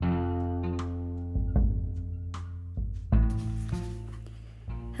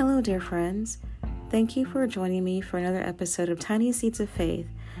Hello, dear friends. Thank you for joining me for another episode of Tiny Seeds of Faith,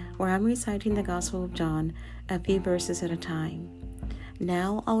 where I'm reciting the Gospel of John a few verses at a time.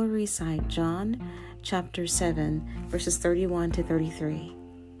 Now I will recite John chapter 7, verses 31 to 33.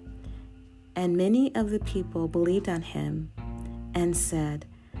 And many of the people believed on him and said,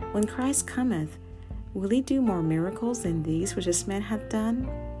 When Christ cometh, will he do more miracles than these which this man hath done?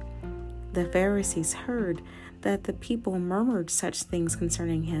 The Pharisees heard that the people murmured such things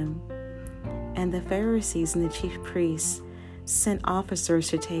concerning him. And the Pharisees and the chief priests sent officers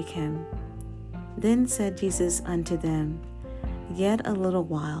to take him. Then said Jesus unto them, Yet a little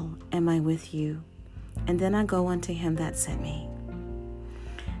while am I with you, and then I go unto him that sent me.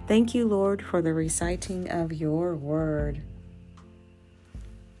 Thank you, Lord, for the reciting of your word.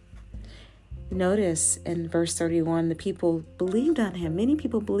 Notice in verse 31, the people believed on him. Many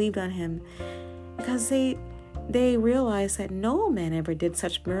people believed on him because they realized that no man ever did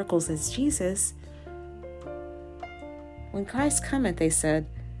such miracles as Jesus. When Christ cometh, they said,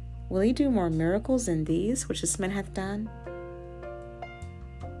 Will he do more miracles than these which this man hath done?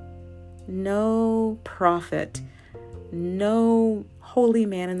 No prophet, no holy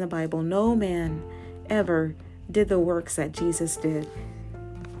man in the Bible, no man ever did the works that Jesus did.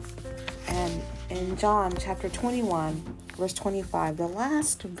 And in John chapter 21, verse 25, the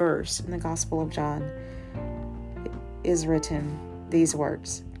last verse in the Gospel of John, is written these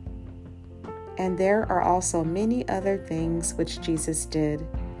words, And there are also many other things which Jesus did,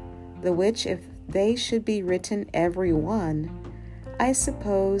 the which if they should be written every one, I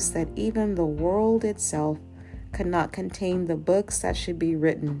suppose that even the world itself could not contain the books that should be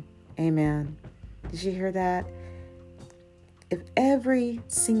written. Amen. Did you hear that? If every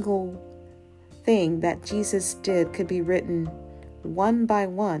single thing that Jesus did could be written one by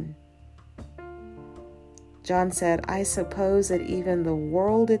one, John said, I suppose that even the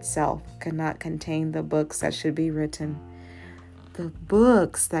world itself cannot contain the books that should be written. The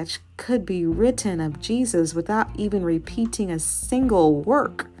books that could be written of Jesus without even repeating a single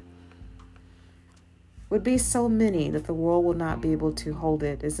work would be so many that the world will not be able to hold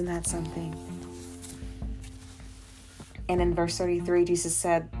it. Isn't that something? And in verse 33, Jesus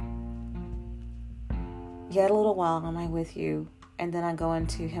said, Yet a little while am I with you, and then I go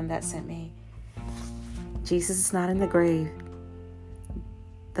unto him that sent me. Jesus is not in the grave.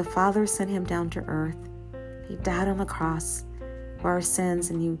 The Father sent him down to earth. He died on the cross for our sins,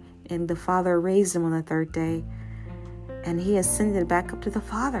 and the Father raised him on the third day, and he ascended back up to the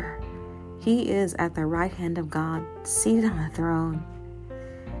Father. He is at the right hand of God, seated on the throne.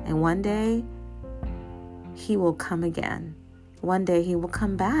 And one day, he will come again. One day, he will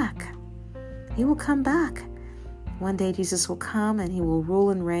come back. He will come back. One day, Jesus will come and he will rule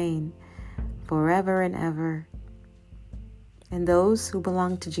and reign forever and ever. And those who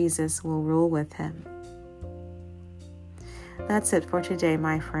belong to Jesus will rule with him. That's it for today,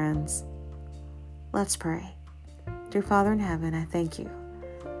 my friends. Let's pray. Dear Father in heaven, I thank you.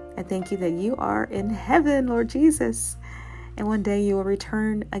 I thank you that you are in heaven, Lord Jesus. And one day you will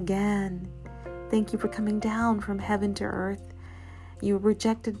return again. Thank you for coming down from heaven to earth. You were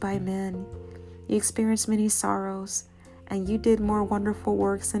rejected by men. You experienced many sorrows. And you did more wonderful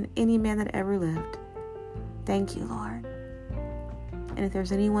works than any man that ever lived. Thank you, Lord. And if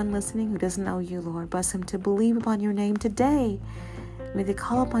there's anyone listening who doesn't know you, Lord, bless them to believe upon your name today. May they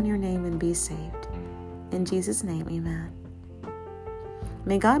call upon your name and be saved. In Jesus' name, amen.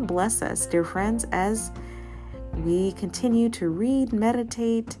 May God bless us, dear friends, as we continue to read,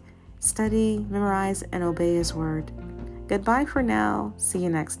 meditate, study, memorize, and obey his word. Goodbye for now. See you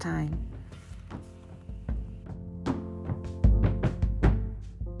next time.